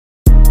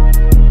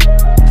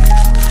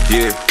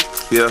Yeah,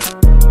 yeah.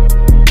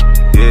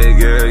 Yeah,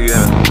 yeah,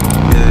 yeah.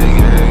 Yeah,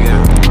 yeah,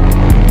 yeah.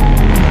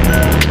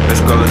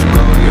 Let's go,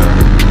 yeah.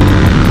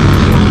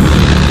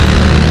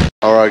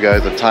 Alright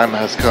guys, the time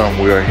has come.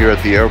 We are here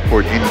at the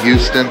airport in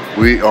Houston.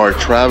 We are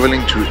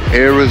traveling to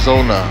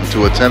Arizona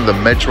to attend the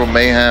Metro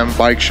Mayhem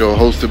bike show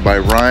hosted by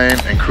Ryan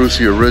and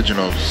Cruzy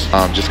Originals.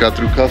 Just got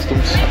through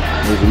customs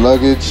with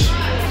luggage.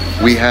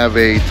 We have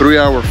a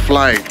 3-hour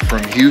flight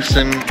from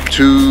Houston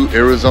to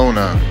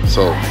Arizona.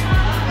 So,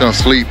 gonna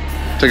sleep,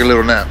 take a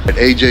little nap.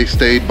 AJ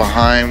stayed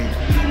behind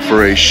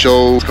for a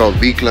show. It's called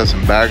V-Class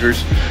and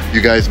Baggers.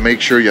 You guys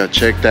make sure y'all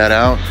check that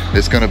out.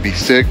 It's gonna be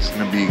sick. It's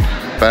gonna be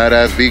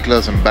badass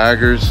V-Class and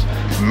Baggers.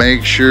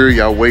 Make sure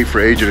y'all wait for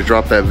AJ to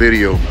drop that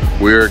video.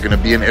 We're gonna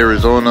be in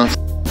Arizona.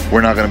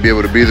 We're not gonna be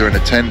able to be there and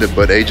attend it,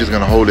 but AJ's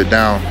gonna hold it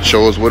down,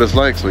 show us what it's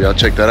like, so y'all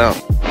check that out.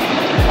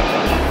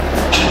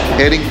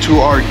 Heading to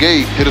our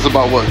gate. It is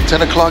about what,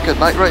 10 o'clock at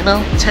night right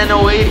now?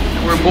 10:08,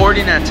 we're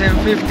boarding at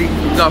 10:50.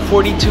 We've got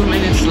 42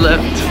 minutes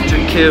left to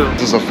kill.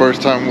 This is the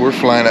first time we're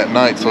flying at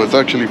night, so it's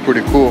actually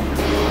pretty cool.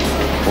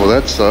 Well,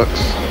 that sucks.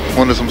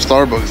 Wanted some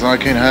Starbucks, now I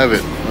can't have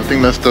it. I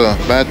think that's the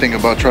bad thing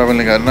about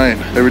traveling at night.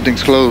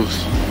 Everything's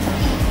closed.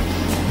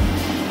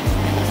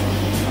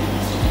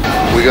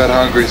 We got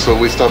hungry, so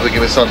we stopped to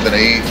give me something to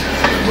eat.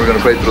 We're gonna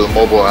pay through the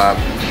mobile app.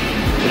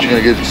 What you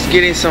gonna get? Just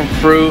getting some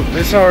fruit.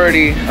 It's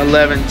already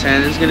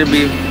 11:10. It's gonna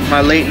be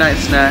my late night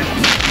snack.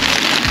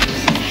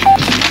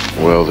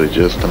 Well, they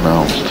just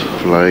announced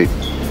flight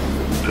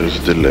is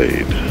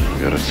delayed. We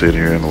gotta sit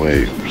here and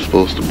wait. We're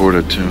supposed to board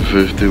at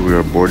 10:50. We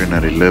are boarding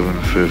at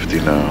 11:50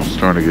 now. I'm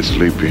starting to get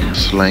sleepy.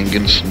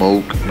 Slangin'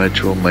 Smoke,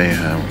 Metro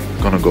Mayhem.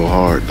 Gonna go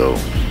hard though,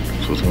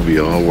 so it's gonna be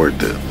all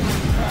worth it.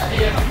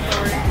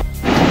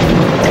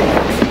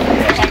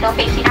 Handle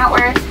facing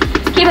outward.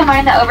 Keep in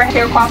mind that overhead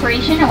your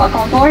cooperation and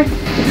welcome aboard.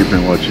 You've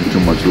been watching too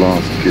much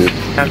Lost, kid.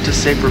 Have to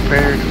stay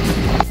prepared.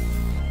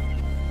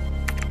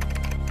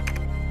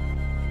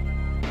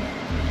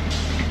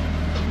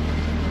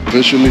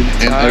 Officially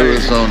in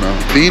Arizona.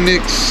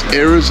 Phoenix,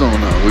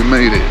 Arizona. We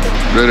made it.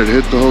 Ready to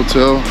hit the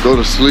hotel, go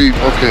to sleep.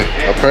 Okay,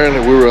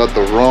 apparently we were at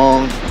the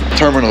wrong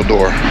terminal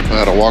door. I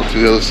had to walk to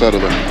the other side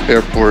of the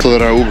airport so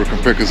that our Uber can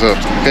pick us up.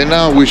 Okay,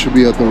 now we should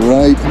be at the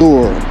right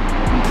door.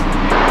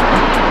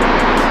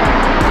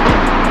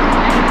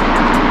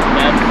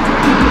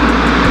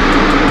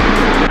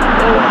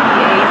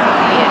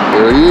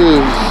 There he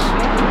is.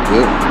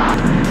 Yep.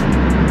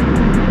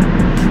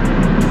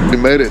 We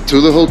made it to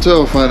the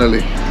hotel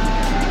finally.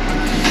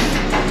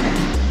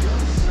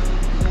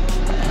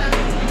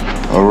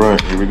 All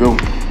right, here we go.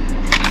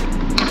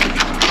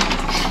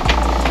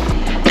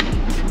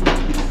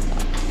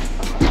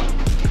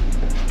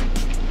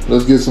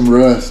 Let's get some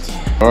rest.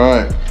 All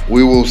right,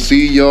 we will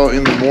see y'all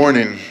in the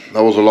morning.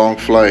 That was a long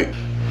flight.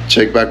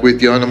 Check back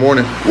with y'all in the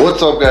morning.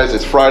 What's up, guys?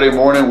 It's Friday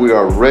morning. We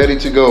are ready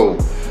to go.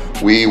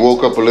 We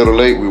woke up a little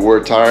late. We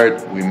were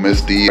tired. We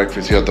missed the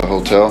breakfast here at the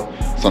hotel.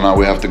 So now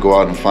we have to go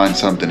out and find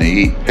something to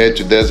eat. Head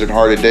to Desert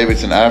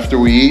Harley-Davidson after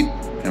we eat.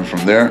 And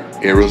from there,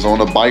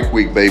 Arizona Bike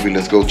Week, baby.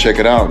 Let's go check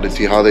it out. Let's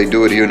see how they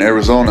do it here in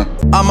Arizona.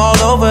 I'm all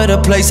over the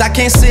place. I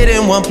can't sit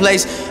in one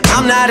place.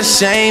 I'm not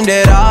ashamed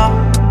at all.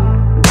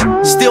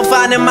 Still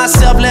finding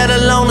myself, let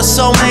alone a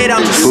soulmate.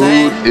 I'm just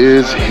saying. Food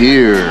is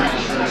here.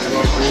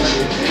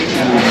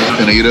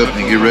 Gonna eat up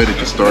and get ready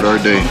to start our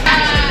day.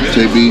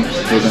 JB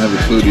doesn't have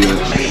his food yet.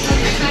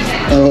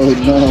 Oh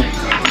no.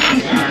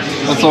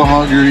 That's how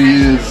hungry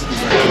he is.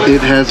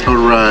 It has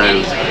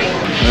arrived.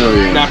 Oh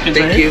yeah.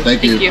 Thank you.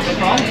 Thank you.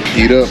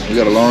 Eat up. We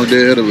got a long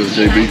day ahead of us,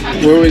 JB.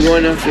 Where are we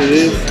going after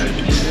this?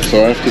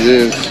 So after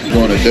this, we're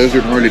going to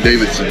Desert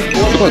Harley-Davidson.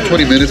 It's about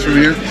 20 minutes from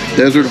here.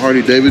 Desert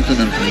Harley-Davidson,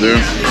 and from there,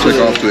 check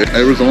off to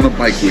Arizona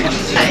Bike Week.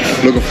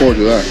 Looking forward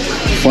to that.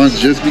 Fun's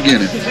just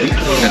beginning.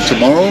 And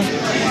tomorrow,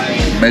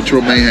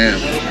 Metro Mayhem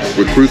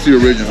with Cruzy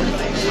Originals.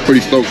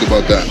 Pretty stoked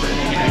about that.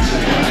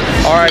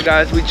 Alright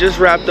guys, we just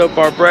wrapped up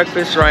our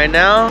breakfast right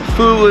now.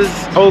 Food was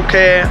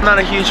okay. I'm not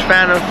a huge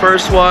fan of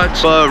First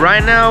Watch, but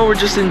right now we're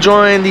just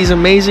enjoying these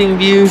amazing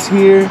views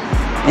here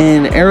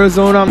in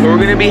Arizona. We're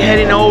gonna be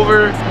heading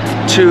over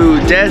to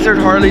Desert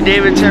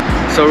Harley-Davidson.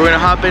 So we're gonna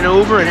hop in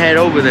Uber and head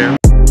over there.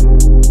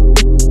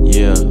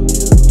 Yeah,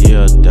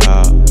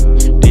 dog.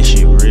 This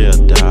shit real,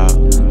 dog.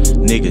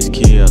 Niggas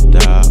kill,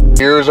 dog.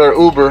 Here's our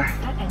Uber.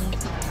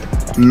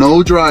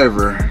 No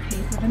driver.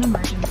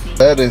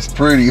 That is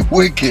pretty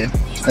wicked.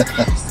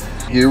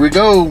 Here we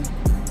go.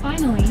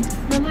 Finally,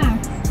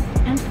 relax,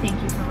 and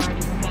thank you for riding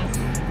with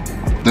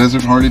us.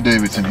 Desert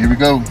Harley-Davidson, here we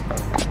go.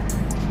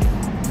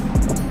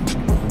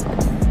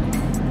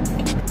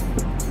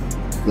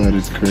 That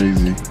is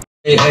crazy.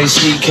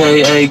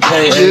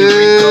 A-C-K-A-K-A.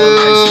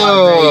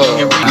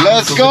 Yeah.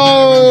 Let's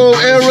go,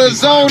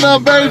 Arizona,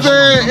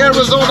 baby.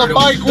 Arizona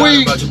Bike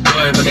Week.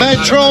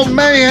 Metro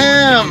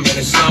Mayhem.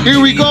 Here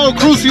we go,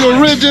 Cruzy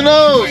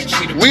Originals.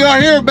 We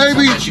are here,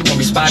 baby.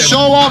 Show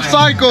off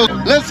cycle.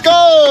 Let's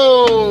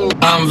go.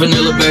 I'm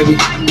vanilla, baby.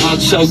 I'll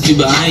choke you,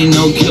 but I ain't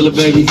no killer,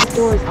 baby.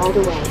 Doors all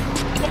the way.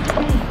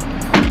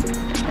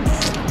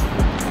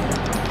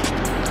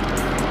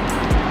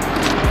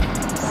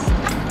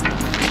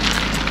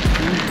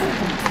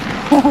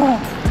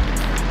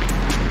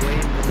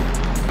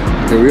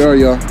 we are,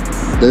 y'all.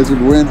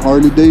 Desert Wind,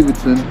 Harley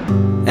Davidson.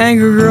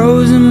 Anger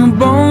grows in my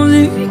bones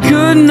if you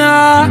could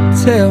not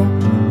tell.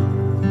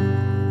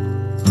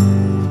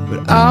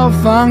 But I'll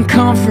find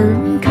comfort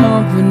in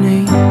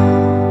company.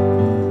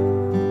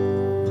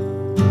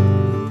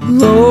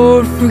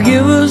 Lord,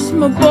 forgive us,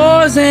 my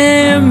boys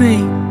and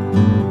me.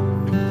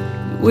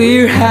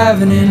 We're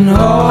having an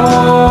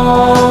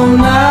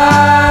all-night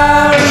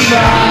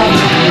revival.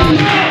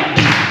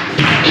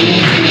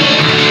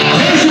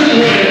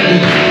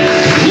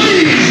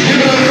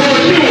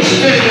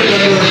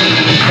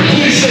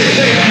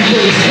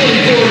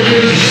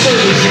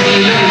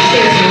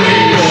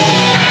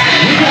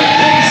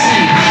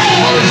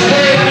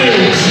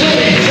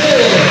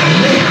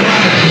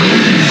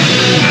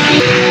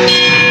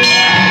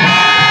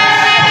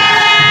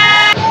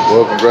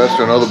 Well, congrats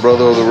to another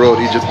brother of the road.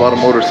 He just bought a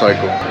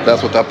motorcycle.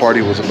 That's what that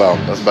party was about.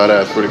 That's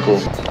badass, pretty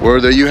cool.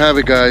 Well, there you have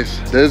it, guys.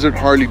 Desert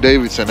Harley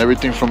Davidson.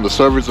 Everything from the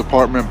service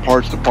department,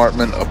 parts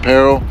department,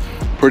 apparel.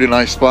 Pretty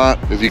nice spot.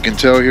 As you can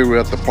tell here, we're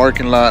at the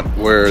parking lot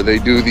where they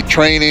do the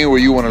training, where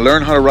you want to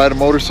learn how to ride a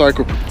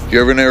motorcycle. If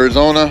you're ever in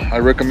Arizona, I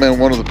recommend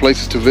one of the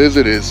places to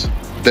visit is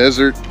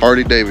Desert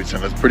Harley Davidson.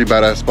 That's a pretty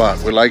badass spot.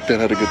 We liked it,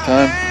 had a good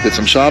time, did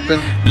some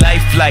shopping.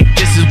 Life like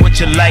this is what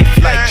your life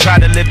like. Try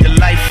to live your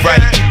life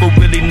right. People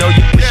really know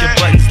you push your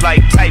buttons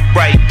like type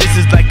right. This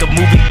is like a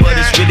movie, but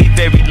it's really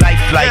very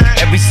lifelike.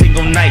 Every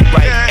single night,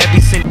 right?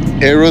 Every single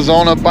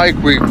Arizona Bike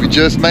Week. We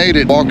just made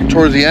it. Walking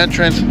towards the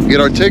entrance,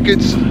 get our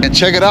tickets, and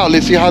check it out.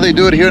 Let's see how they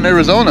do it here in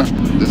Arizona.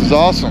 This is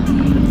awesome.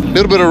 A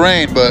little bit of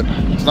rain, but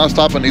it's not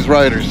stopping these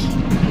riders.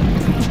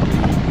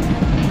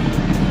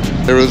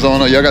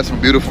 Arizona, y'all got some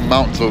beautiful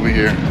mountains over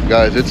here.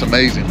 Guys, it's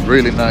amazing,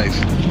 really nice.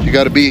 You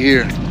gotta be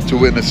here to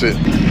witness it.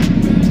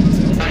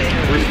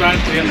 We're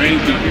starting to get rain.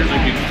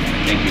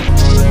 Thank you.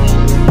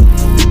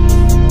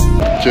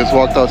 Just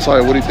walked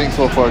outside. What do you think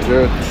so far,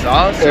 Jared? It's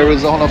awesome.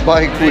 Arizona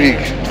Bike Week.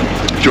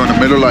 Join the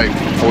Miller Lite.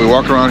 We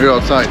walk around here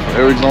outside.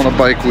 Arizona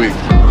Bike Week.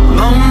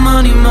 More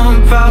money, more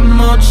problem,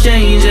 more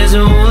change. There's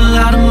a whole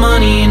lot of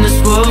money in this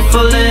world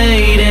for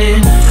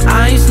lady.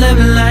 I ain't slept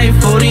in like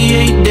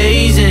 48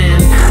 days in.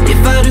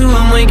 If I do,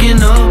 I'm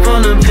waking up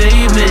on the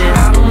pavement.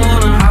 I don't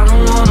wanna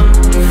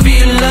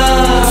feel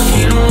love.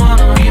 You don't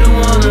wanna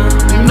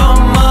know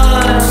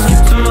much.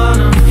 Skip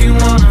tomorrow if you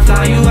wanna.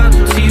 Fly you out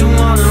to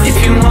Tijuana if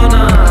you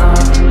wanna.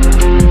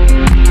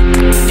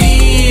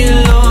 Dear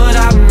Lord,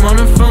 I'm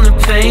running from the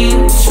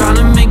pain. Trying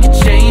to make a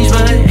change,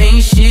 but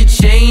ain't shit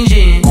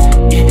changing.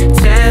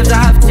 Tabs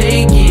I've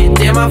taken,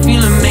 damn I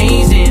feel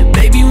amazing.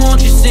 Baby,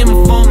 won't you sit me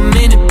for a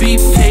minute, be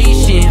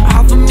patient.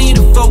 Hard for me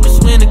to focus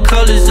when the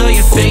colors of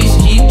your face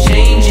keep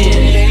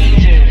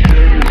changing.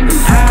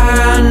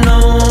 I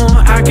know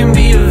I can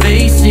be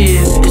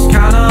evasive. It's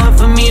kinda hard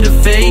for me to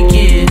fake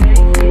it.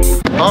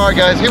 Alright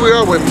guys, here we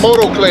are with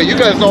Moto Clay. You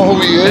guys know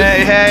who he is.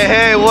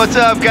 Hey, what's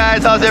up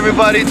guys? How's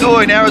everybody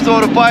doing?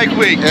 Arizona Bike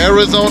Week.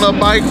 Arizona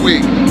Bike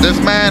Week. This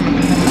man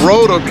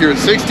rode up here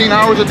 16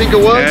 hours, I think it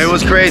was. Yeah, it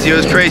was crazy.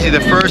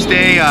 The first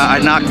day I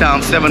knocked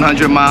down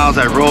 700 miles.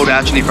 I rode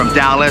actually from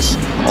Dallas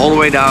all the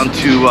way down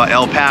to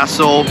El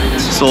Paso.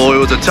 So it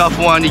was a tough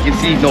one. You can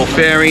see no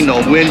fairing,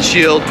 no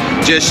windshield,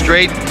 just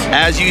straight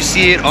as you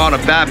see it on a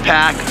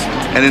backpack.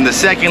 And then the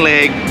second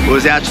leg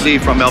was actually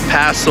from El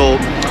Paso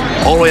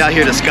all the way out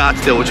here to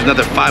Scottsdale, which is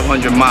another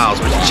 500 miles.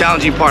 But the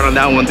challenging part on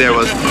that one there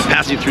was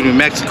passing through New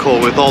Mexico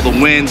with all the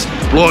winds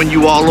blowing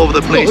you all over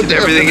the place and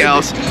everything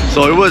else.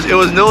 So it was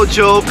no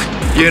joke.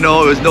 You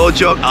know, it was no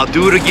joke. I'll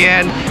do it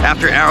again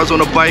after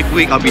Arizona Bike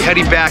Week. I'll be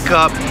heading back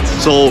up.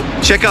 So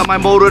check out my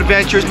Moto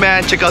Adventures,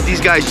 man. Check out these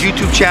guys'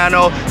 YouTube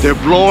channel. They're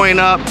blowing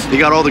up. They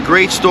got all the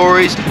great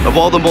stories of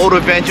all the Moto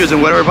Adventures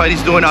and what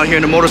everybody's doing out here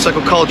in the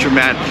motorcycle culture,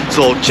 man.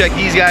 So check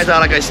these guys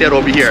out, like I said,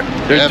 over here.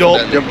 They're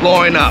dope. They're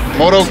blowing up.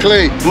 Moto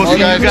Clay. We'll see you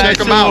guys check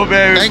soon, them out.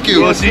 baby. Thank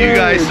you. We'll see you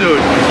guys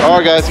soon. All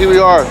right, guys, here we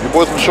are. Your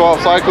boys from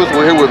SHOWOFF Cycles.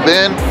 We're here with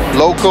Ben,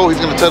 LOWCO.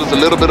 He's going to tell us a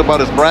little bit about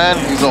his brand.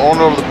 He's the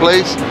owner of the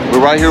place. We're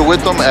right here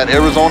with him at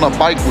Arizona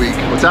Bike Week.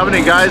 What's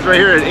happening, guys? Right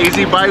here at AZ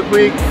Bike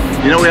Week.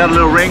 You know, we had a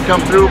little rain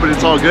come through, but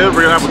it's all good.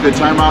 We're gonna have a good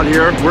time out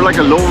here. We're like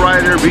a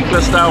lowrider,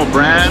 V-Class style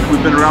brand.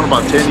 We've been around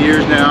about 10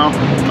 years now.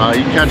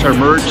 You can catch our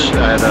merch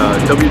at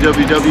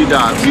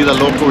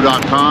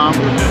www.vidalowco.com.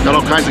 Got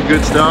all kinds of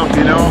good stuff,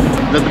 you know.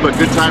 Nothing but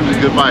good times and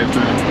good vibes,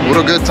 man. What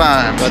a good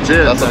time. That's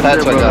it. That's a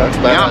patch I got.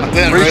 Yeah,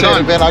 Ben, appreciate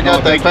it, Ben. I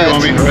got that patch.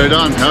 Thank you, homie. Right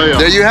on. Hell yeah.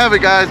 There you have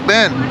it, guys.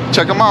 Ben,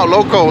 check them out.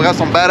 LOWCO. We got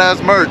some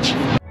badass merch.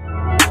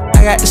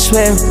 I got the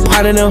sweat,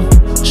 part of them.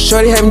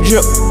 Shorty have me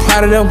drip,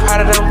 proud of them.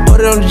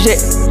 Put it on the jet,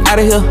 out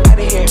of here.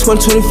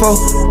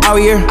 2024, all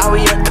year. Call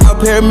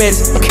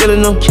paramedics, I'm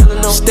killing them.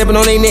 Stepping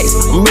on their necks,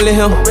 I'm really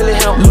him.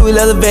 Louis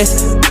leather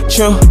vest,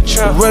 trim.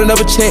 Running up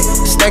a check,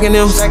 stacking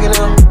them.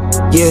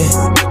 Yeah.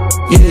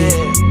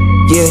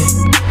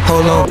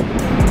 Hold on.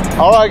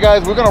 All right,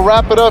 guys, we're gonna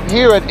wrap it up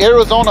here at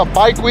Arizona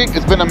Bike Week.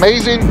 It's been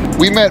amazing.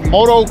 We met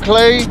Moto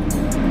Clay,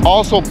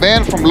 also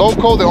Ben from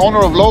LOWCO, the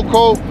owner of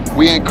LOWCO.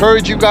 We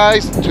encourage you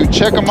guys to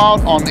check them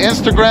out on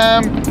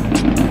Instagram,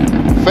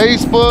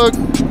 Facebook,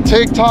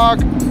 TikTok.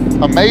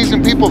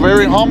 Amazing people,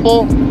 very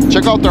humble.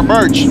 Check out their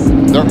merch.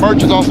 Their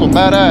merch is also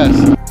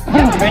badass.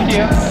 Thank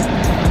you.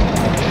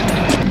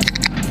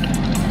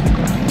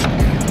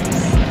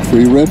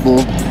 Free Red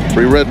Bull.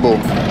 Free Red Bull.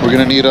 We're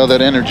gonna need all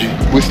that energy.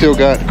 We still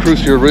got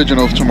Cruci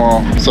Originals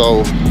tomorrow,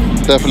 so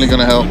definitely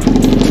gonna help.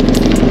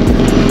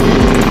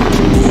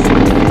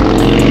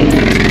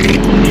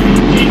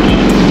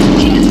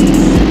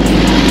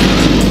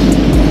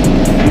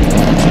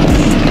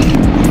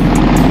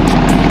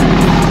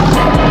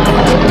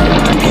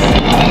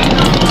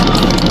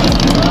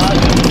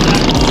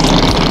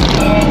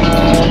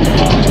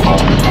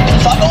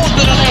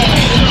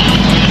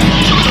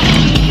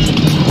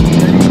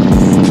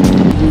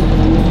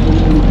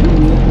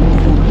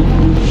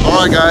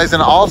 Alright guys,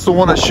 and I also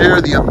want to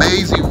share the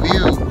amazing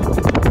view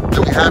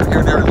that we have here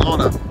in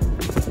Arizona.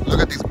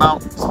 Look at these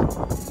mountains.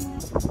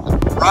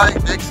 Right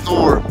next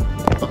door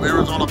of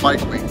Arizona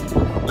Bike Week.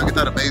 Look at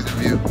that amazing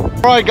view.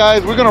 Alright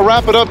guys, we're going to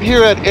wrap it up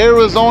here at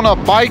Arizona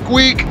Bike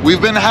Week.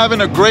 We've been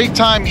having a great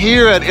time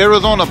here at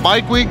Arizona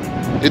Bike Week.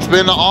 It's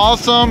been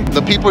awesome.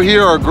 The people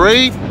here are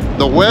great.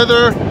 The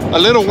weather, a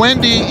little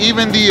windy.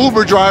 Even the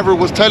Uber driver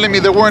was telling me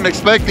they weren't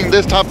expecting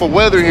this type of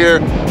weather here.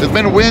 It's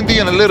been windy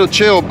and a little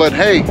chill, but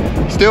hey,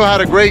 still had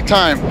a great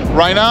time.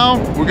 Right now,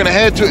 we're gonna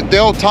head to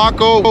Del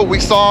Taco. We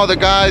saw the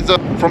guys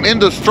from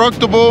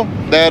Indestructible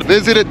that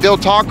visited Del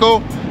Taco.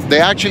 They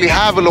actually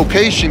have a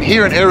location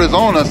here in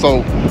Arizona,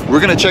 so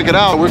we're gonna check it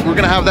out. We're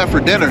gonna have that for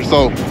dinner,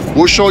 so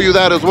we'll show you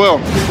that as well.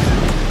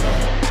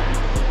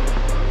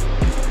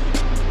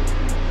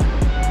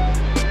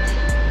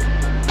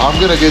 I'm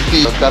gonna get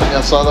the carne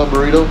asada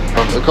burrito.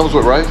 It comes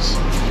with rice?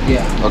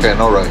 Yeah. Okay,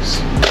 no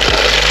rice.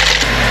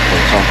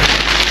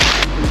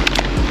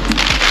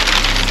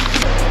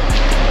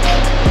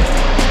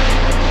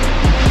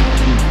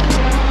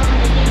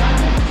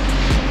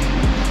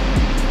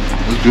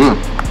 It's good.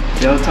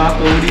 Del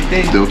Taco, what do you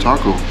think? Del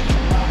Taco.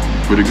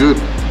 Pretty good.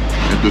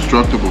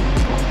 Indestructible.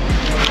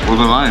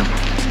 Wasn't lying.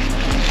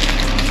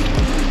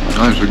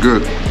 Nice, they're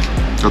good.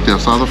 Got the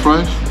asada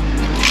fries.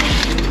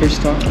 Fish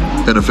taco.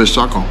 And a fish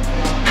taco.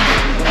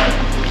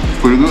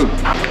 Pretty good.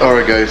 All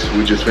right guys,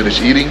 we just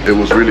finished eating. It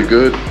was really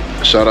good.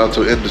 Shout out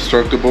to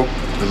Indestructible.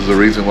 This is the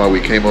reason why we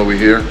came over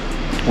here.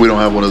 We don't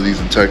have one of these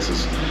in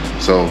Texas.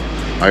 So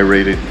I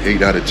rate it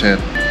 8 out of 10.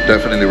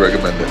 Definitely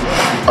recommend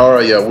it. All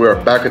right, yeah, we're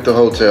back at the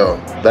hotel.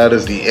 That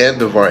is the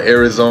end of our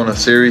Arizona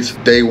series,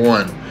 day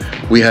 1.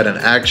 We had an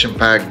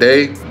action-packed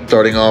day,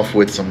 starting off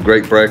with some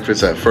great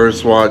breakfast at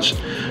First Watch,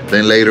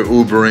 then later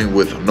Ubering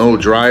with no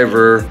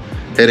driver,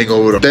 heading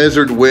over to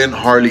Desert Wind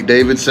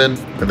Harley-Davidson,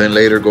 and then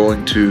later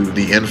going to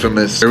the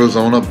infamous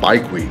Arizona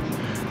Bike Week.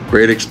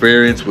 Great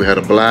experience, we had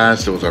a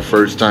blast. It was our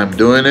first time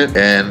doing it,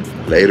 and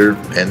later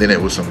ending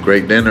it with some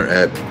great dinner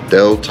at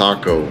Del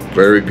Taco.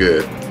 Very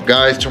good.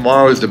 Guys,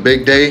 tomorrow is the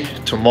big day.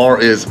 Tomorrow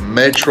is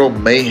Metro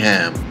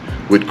Mayhem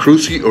with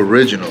Cruci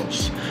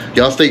Originals.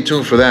 Y'all stay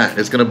tuned for that.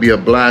 It's gonna be a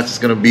blast. It's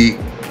gonna be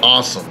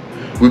awesome.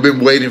 We've been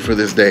waiting for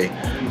this day.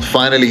 It's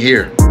finally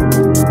here.